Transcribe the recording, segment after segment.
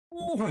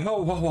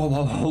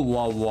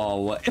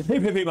Whoa.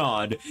 Hey,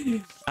 mod.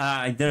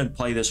 I didn't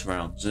play this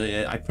round.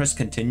 I pressed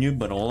continue,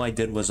 but all I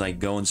did was like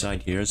go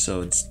inside here,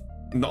 so it's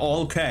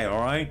okay,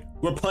 alright?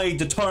 We're playing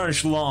the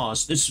Tarnished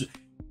Lost. It's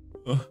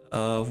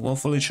well,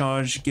 fully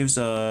charged, gives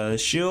a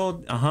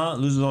shield,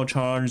 loses all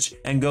charge,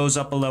 and goes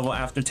up a level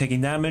after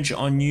taking damage.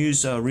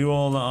 Unused,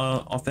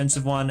 reroll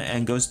offensive one,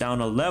 and goes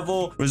down a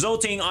level.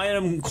 Resulting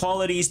item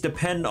qualities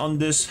depend on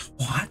this.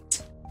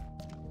 What?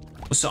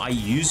 So I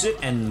use it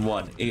and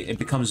what? It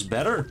becomes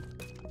better?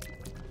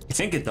 I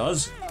think it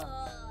does.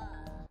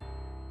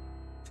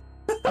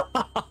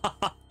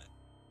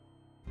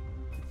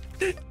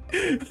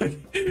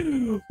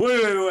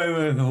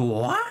 Wait,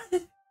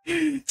 what?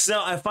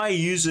 So if I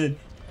use it,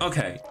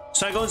 okay,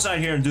 so I go inside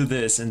here and do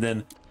this, and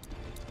then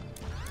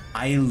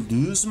I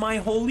lose my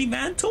holy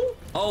mantle?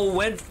 Oh,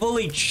 when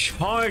fully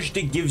charged,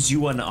 it gives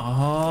you an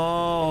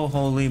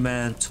holy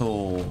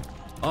mantle.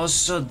 Oh,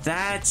 so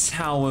that's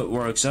how it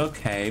works.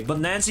 Okay, but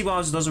Nancy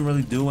Bobs doesn't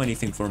really do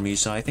anything for me,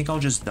 so I think I'll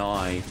just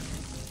die.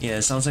 Yeah,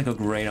 sounds like a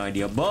great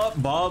idea.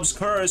 But Bob's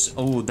Curse,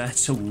 oh,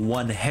 that's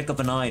one heck of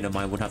an item,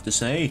 I would have to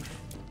say.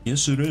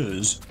 Yes, it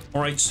is.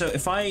 All right, so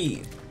if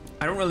I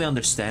don't really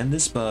understand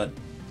this, but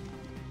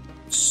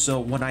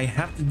so what I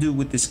have to do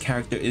with this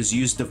character is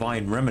use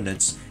Divine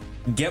Remnants,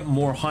 get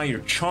more higher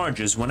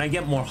charges. When I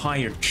get more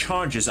higher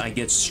charges, I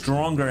get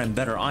stronger and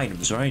better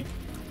items, right?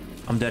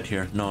 I'm dead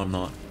here. No, I'm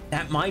not.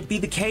 That might be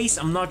the case,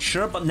 I'm not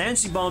sure, but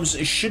Nancy Bombs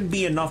should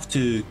be enough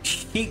to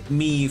keep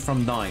me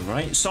from dying,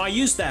 right? So I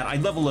use that, I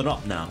level it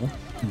up now.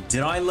 Did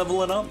I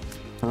level it up?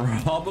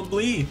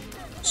 Probably.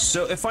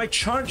 So if I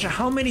charge,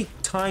 how many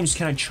times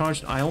can I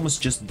charge? I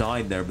almost just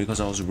died there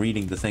because I was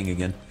reading the thing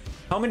again.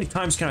 How many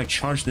times can I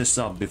charge this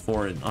up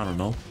before it, I don't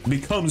know,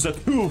 becomes a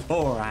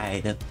 2-4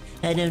 item?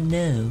 I don't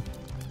know.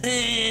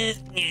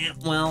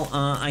 Well,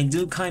 I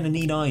do kind of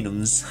need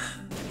items.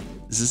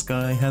 Does this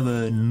guy have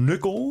a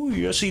nickel?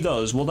 Yes, he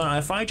does. Well, then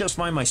if I just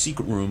find my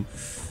secret room,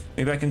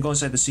 maybe I can go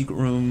inside the secret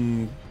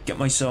room, get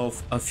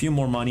myself a few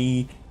more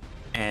money,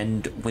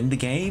 and win the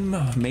game.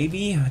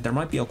 Maybe there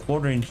might be a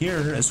quarter in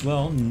here as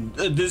well.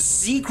 The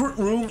secret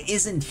room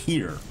isn't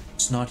here.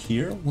 It's not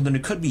here. Well, then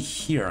it could be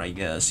here, I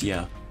guess.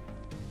 Yeah.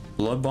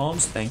 Blood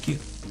bombs. Thank you.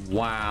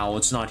 Wow,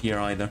 it's not here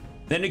either.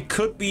 Then it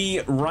could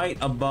be right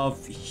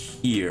above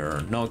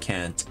here. No, it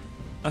can't.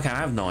 Okay, I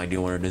have no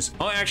idea where it is.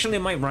 Oh, actually, it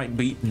might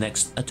be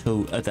next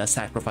to the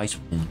sacrifice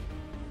room.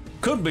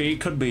 Could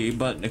be,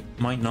 but it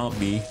might not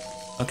be.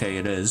 Okay,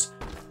 it is.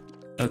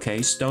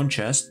 Okay, stone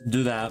chest.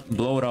 Do that.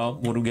 Blow it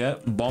up. What do we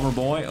get? Bomber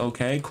boy.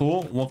 Okay,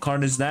 cool. What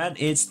card is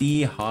that? It's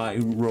the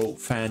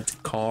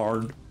Hierophant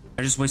card.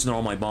 I just wasted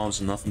all my bombs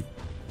and nothing.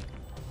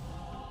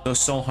 Those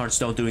soul hearts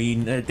don't do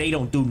they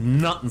don't do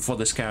nothing for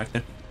this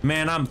character.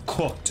 Man, I'm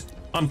cooked.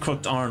 I'm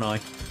cooked, aren't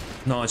I?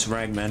 No, it's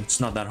Ragman. It's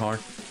not that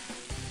hard.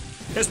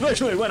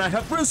 Especially when I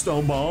have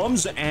brimstone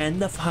bombs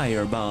and the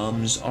fire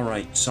bombs.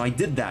 Alright, so I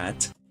did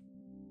that.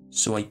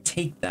 So I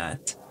take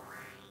that.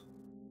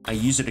 I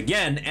use it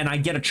again, and I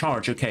get a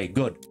charge. Okay,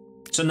 good.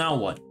 So now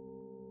what?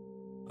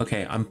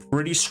 Okay, I'm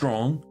pretty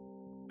strong.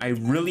 I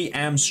really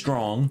am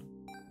strong.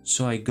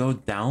 So I go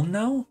down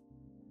now?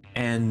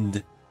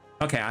 And...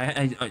 okay,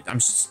 I'm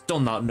still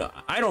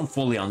not... I don't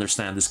fully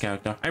understand this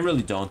character. I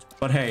really don't.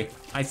 But hey,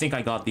 I think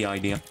I got the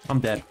idea. I'm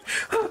dead.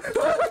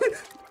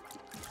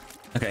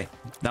 Okay,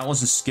 that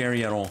wasn't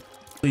scary at all.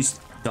 Please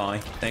die.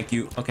 Thank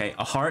you. Okay,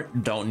 a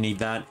heart. Don't need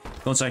that.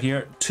 Go inside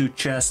here. 2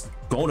 chests.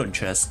 Golden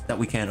chests that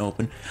we can't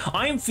open.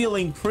 I am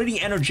feeling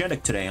pretty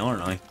energetic today,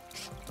 aren't I?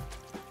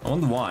 I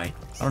wonder why.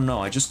 I don't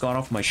know. I just got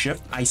off my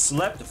shift. I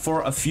slept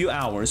for a few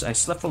hours. I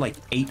slept for like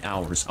 8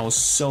 hours. I was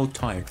so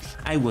tired.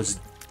 I was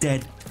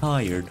dead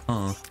tired,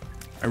 huh?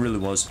 I really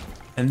was.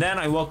 And then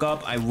I woke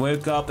up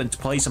and to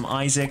play some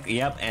Isaac,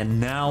 yep, and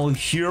now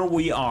here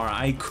we are.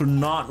 I could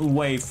not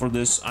wait for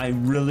this, I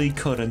really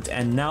couldn't,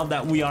 and now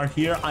that we are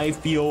here, I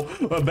feel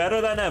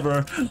better than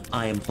ever.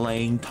 I am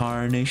playing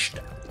Tarnished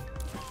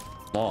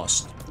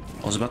Lost.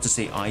 I was about to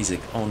say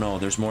Isaac. Oh no,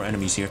 there's more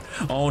enemies here.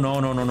 Oh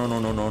no,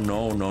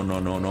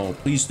 no.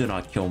 Please do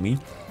not kill me.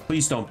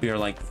 Please don't be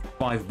like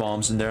 5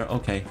 bombs in there.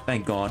 Okay,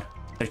 thank God.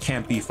 There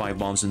can't be 5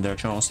 bombs in there,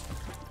 Charles.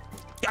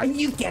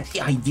 You get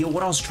the idea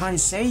what I was trying to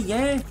say,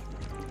 yeah?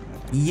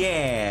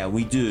 Yeah,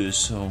 we do,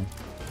 so...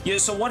 yeah,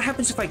 so what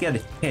happens if I get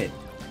hit?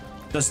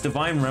 Does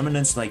Divine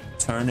Remnants, like,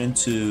 turn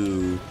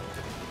into...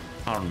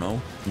 I don't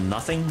know,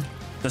 nothing?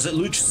 Does it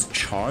lose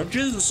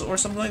charges or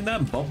something like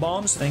that? Butt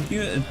bombs, thank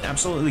you.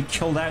 Absolutely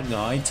kill that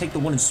guy. Take the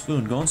wooden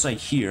spoon, go inside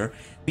here.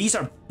 These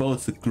are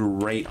both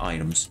great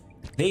items.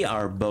 They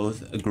are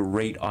both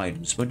great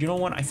items. But you know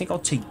what? I think I'll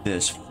take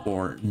this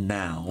for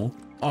now.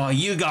 Oh,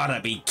 you gotta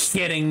be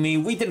kidding me.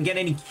 We didn't get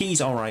any keys.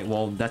 All right,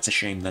 well, that's a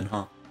shame then,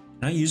 huh?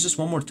 Can I use this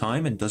one more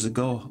time and does it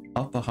go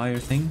up a higher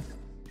thing?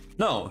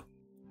 No.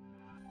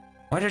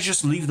 Why did I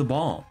just leave the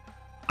bomb?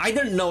 I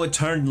didn't know it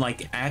turned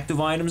like active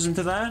items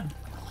into that.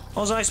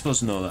 How was I supposed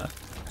to know that?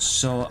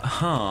 So,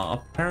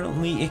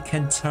 apparently it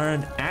can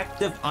turn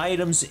active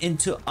items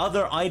into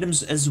other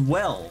items as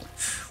well.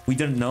 We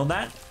didn't know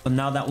that, but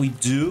now that we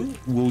do,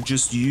 we'll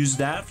just use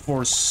that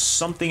for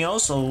something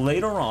else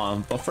later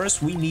on. But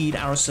first, we need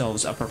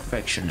ourselves a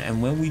perfection.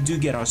 And when we do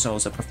get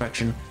ourselves a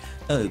perfection,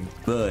 oh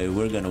boy,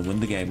 we're gonna win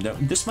the game.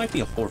 This might be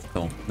a fourth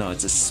pill. No,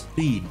 it's a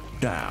speed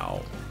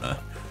down.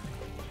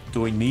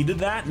 Do we need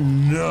that?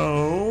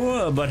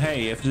 No. But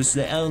hey, if this is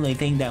the only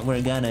thing that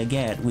we're gonna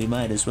get, we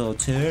might as well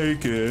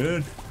take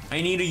it.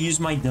 I need to use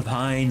my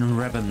divine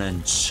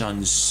revenants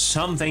on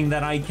something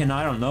that I can,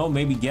 I don't know,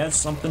 maybe get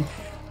something.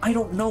 I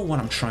don't know what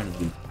I'm trying to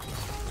do.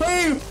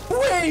 Hey,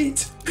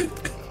 wait!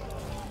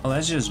 Oh,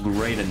 that's just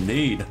great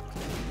indeed.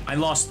 I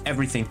lost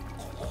everything.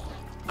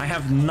 I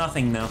have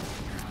nothing now.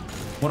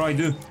 What do I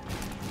do?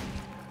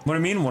 What do you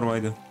mean, what do I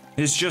do?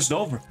 It's just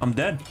over. I'm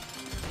dead.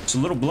 It's a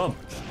little blub.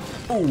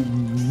 Oh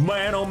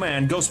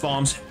man, ghost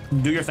bombs.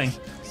 Do your thing.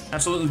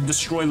 Absolutely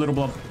destroy little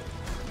blub.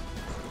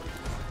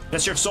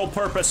 That's your sole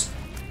purpose.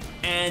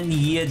 And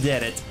you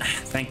did it.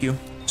 Thank you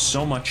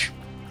so much.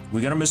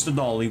 We gotta Mr.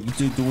 Dolly.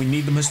 Do we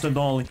need the Mr.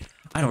 Dolly?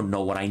 I don't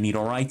know what I need,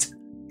 alright?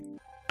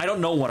 I don't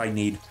know what I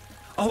need.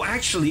 Oh,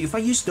 actually, if I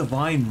use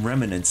Divine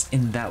Remnants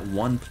in that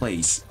one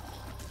place...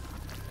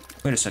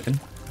 Wait a second.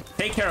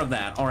 Take care of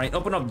that. Alright,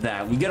 open up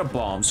that. We get a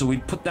bomb. So we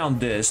put down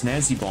this.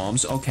 Nancy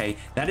bombs. Okay,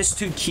 that is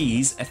 2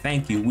 keys.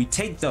 Thank you. We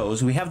take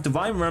those. We have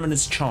Divine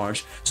Remnants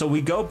charged. So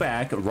we go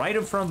back right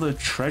in front of the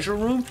treasure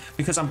room.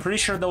 Because I'm pretty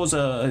sure there was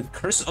a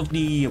curse of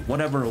the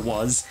whatever it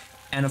was.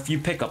 And a few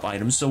pickup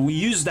items. So we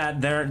use that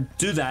there.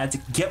 Do that.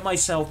 Get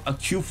myself a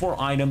Q4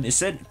 item.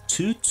 Is it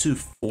 2 to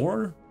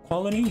 4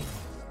 quality?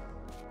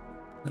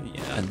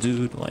 Yeah,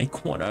 dude.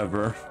 Like,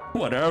 whatever.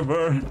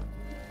 Whatever.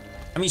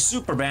 I mean,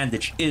 Super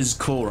Bandage is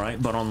cool,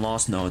 right? But on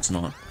Lost, no, it's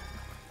not.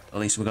 At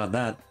least we got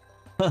that.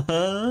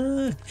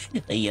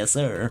 Yes,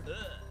 sir.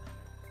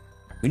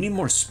 We need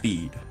more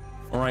speed.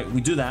 Alright,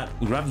 we do that.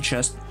 We grab the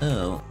chest.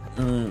 Oh.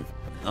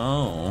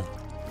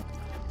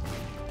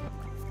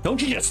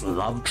 Don't you just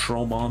love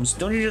troll bombs?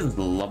 Don't you just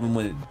love them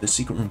when the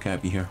secret room can't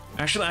be here?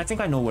 Actually, I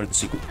think I know where the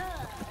secret...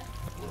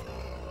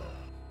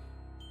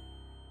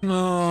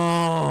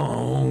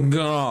 Oh,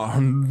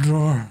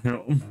 God.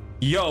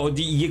 Yo,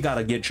 you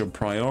gotta get your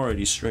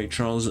priorities straight,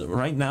 Charles.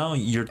 Right now,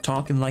 you're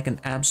talking like an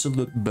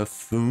absolute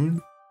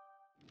buffoon.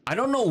 I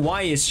don't know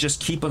why it's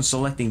just keep on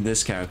selecting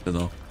this character,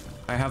 though.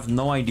 I have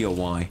no idea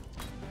why.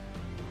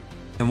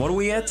 And what do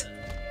we get?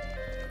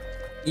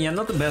 Yeah,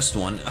 not the best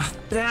one.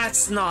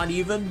 That's not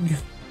even...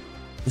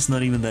 It's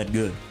not even that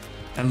good.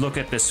 And look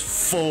at this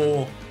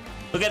fool.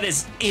 Look at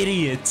this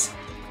idiot.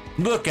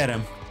 Look at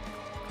him.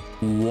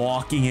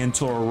 Walking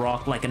into a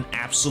rock like an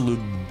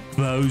absolute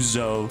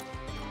bozo.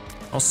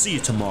 I'll see you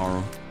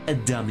tomorrow, a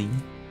dummy.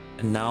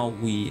 And now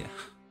we...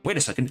 Wait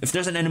a second, if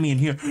there's an enemy in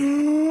here...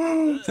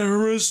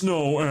 There is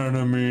no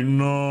enemy,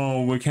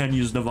 no. We can't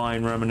use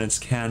Divine Remnants,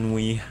 can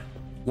we?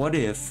 What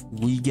if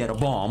we get a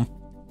bomb?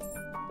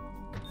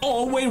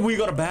 Oh, wait, we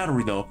got a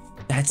battery, though.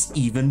 That's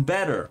even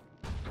better.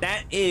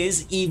 That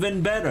is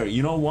even better.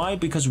 You know why?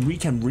 Because we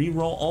can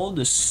reroll all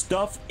the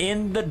stuff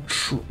in the...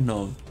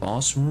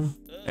 boss room?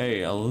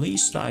 Hey, at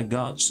least I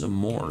got some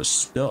more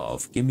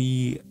stuff. Give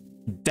me...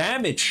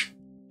 damage!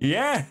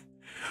 Yeah,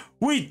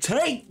 we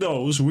take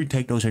those. We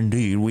take those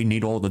indeed. We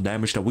need all the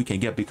damage that we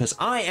can get because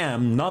I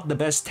am not the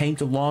best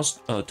tainted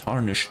lost,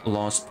 tarnished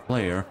lost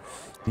player.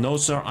 No,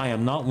 sir, I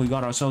am not. We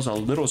got ourselves a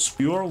little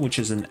spewer, which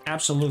is an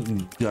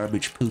absolute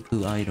garbage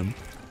poo-poo item.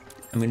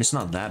 I mean, it's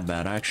not that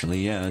bad,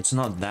 actually. Yeah, it's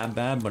not that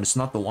bad, but it's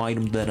not the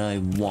item that I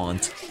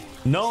want.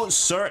 No,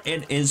 sir,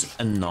 it is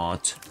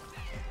not.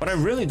 What I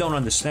really don't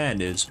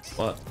understand is,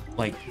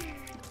 like,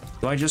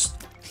 do I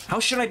just... How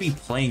should I be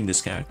playing this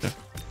character?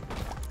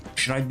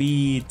 Should I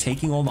be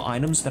taking all the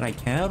items that I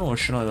can, or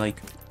should I, like...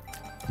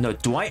 No,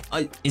 do I...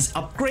 is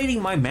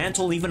upgrading my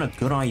mantle even a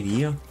good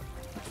idea?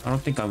 I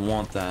don't think I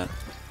want that.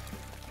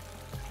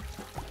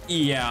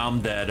 Yeah,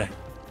 I'm dead.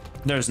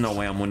 There's no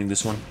way I'm winning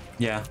this one.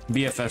 Yeah,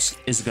 BFS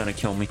is gonna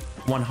kill me.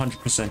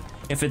 100%.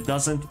 If it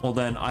doesn't, well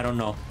then, I don't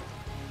know.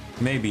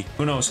 Maybe.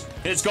 Who knows?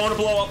 It's going to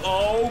blow up.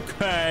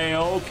 Okay,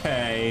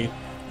 okay.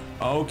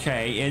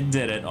 Okay, it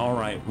did it.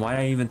 Alright, why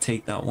did I even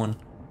take that one?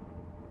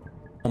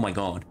 Oh my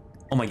god.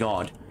 Oh my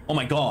god. Oh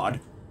my god.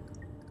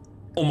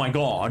 Oh my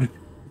god.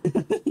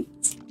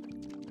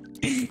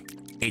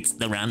 It's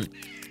the run.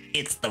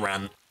 It's the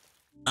run.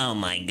 Oh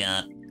my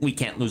god. We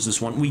can't lose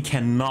this one. We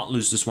cannot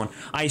lose this one.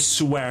 I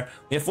swear.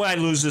 If I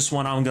lose this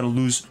one, I'm gonna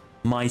lose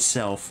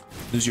myself.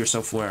 Lose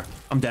yourself where?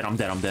 I'm dead. I'm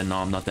dead. I'm dead. No,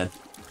 I'm not dead.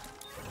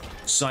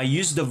 So I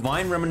use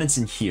Divine Remnants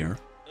in here.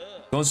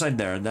 Go inside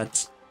there.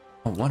 That's...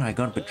 Oh, what? I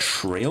got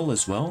Betrayal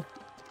as well?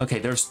 Okay,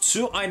 there's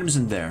 2 items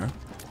in there.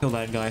 Kill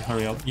that guy,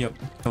 hurry up. Yep,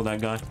 kill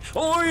that guy.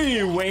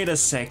 Oh, wait a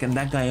second.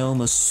 That guy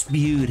almost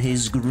spewed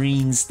his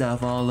green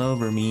stuff all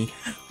over me.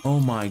 Oh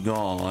my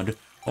god.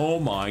 Oh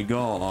my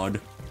god.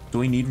 Do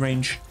we need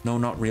range? No,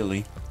 not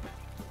really.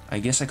 I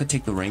guess I could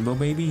take the rainbow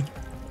baby.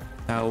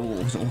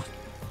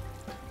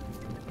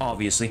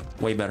 Obviously,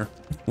 way better.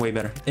 Way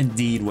better.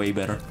 Indeed, way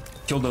better.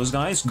 Kill those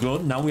guys.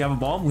 Good. Now we have a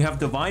bomb. We have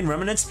divine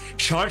remnants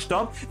charged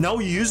up. Now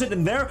we use it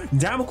in there.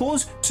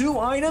 Damocles, 2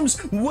 items.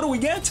 What do we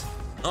get?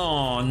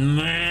 Oh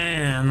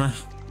man,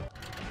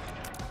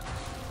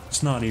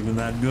 it's not even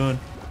that good.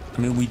 I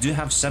mean, we do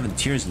have 7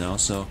 tiers now,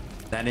 so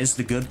that is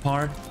the good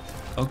part.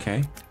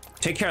 Okay,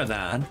 take care of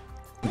that.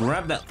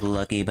 Grab that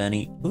lucky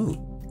bunny. Ooh.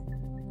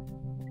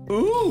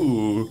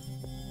 Ooh.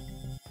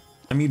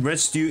 I mean, red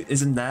stew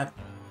isn't that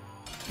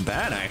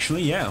bad,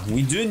 actually. Yeah,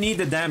 we do need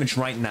the damage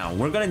right now.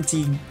 We're gonna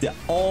need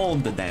all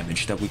the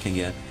damage that we can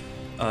get.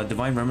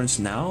 Divine remnants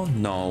now?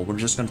 No, we're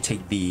just gonna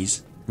take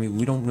these. I mean,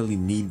 we don't really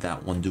need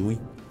that one, do we?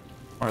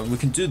 All right, we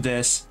can do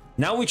this.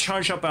 Now we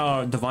charge up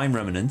our divine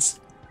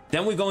remnants.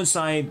 Then we go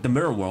inside the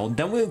mirror world.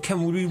 Then we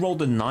can re-roll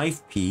the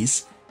knife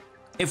piece.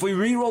 If we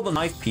re-roll the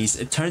knife piece,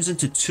 it turns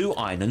into 2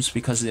 items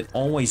because it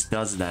always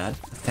does that.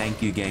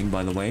 Thank you, gang,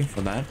 by the way,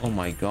 for that. Oh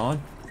my god.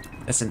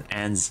 That's an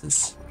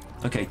Anzus.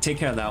 Okay, take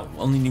care of that. We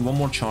only need 1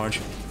 more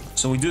charge.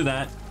 So we do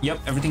that.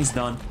 Yep, everything's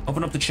done.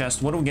 Open up the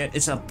chest. What do we get?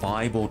 It's a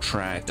Bible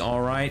tract.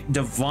 All right.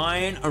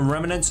 Divine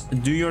remnants,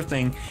 do your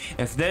thing.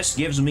 If this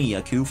gives me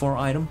a Q4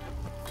 item.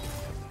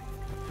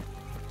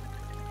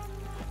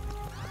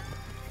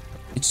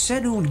 It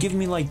said it would give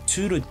me like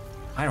 2 to...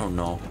 I don't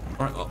know.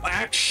 Or,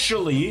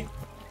 actually...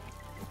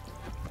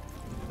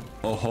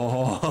 Oh ho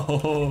ho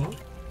ho.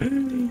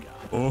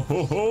 Oh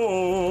ho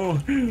ho.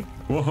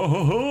 Oh ho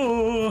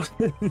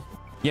ho.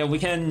 Yeah, we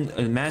can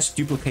mass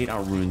duplicate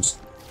our runes,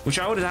 which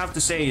I would have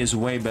to say is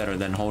way better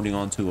than holding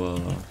on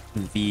to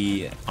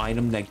the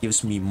item that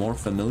gives me more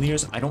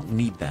familiars. I don't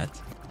need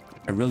that.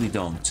 I really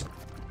don't.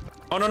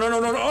 Oh no no no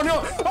no no! Oh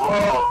no!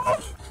 Oh!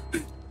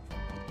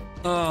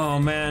 Oh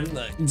man.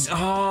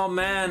 Oh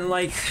man,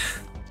 like...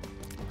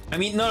 I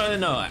mean,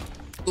 no.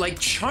 Like,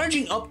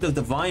 charging up the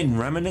divine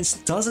remnants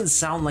doesn't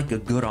sound like a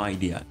good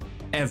idea.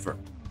 Ever.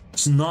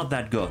 It's not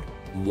that good.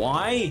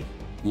 Why?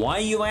 Why,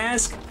 you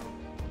ask?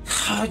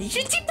 Ah.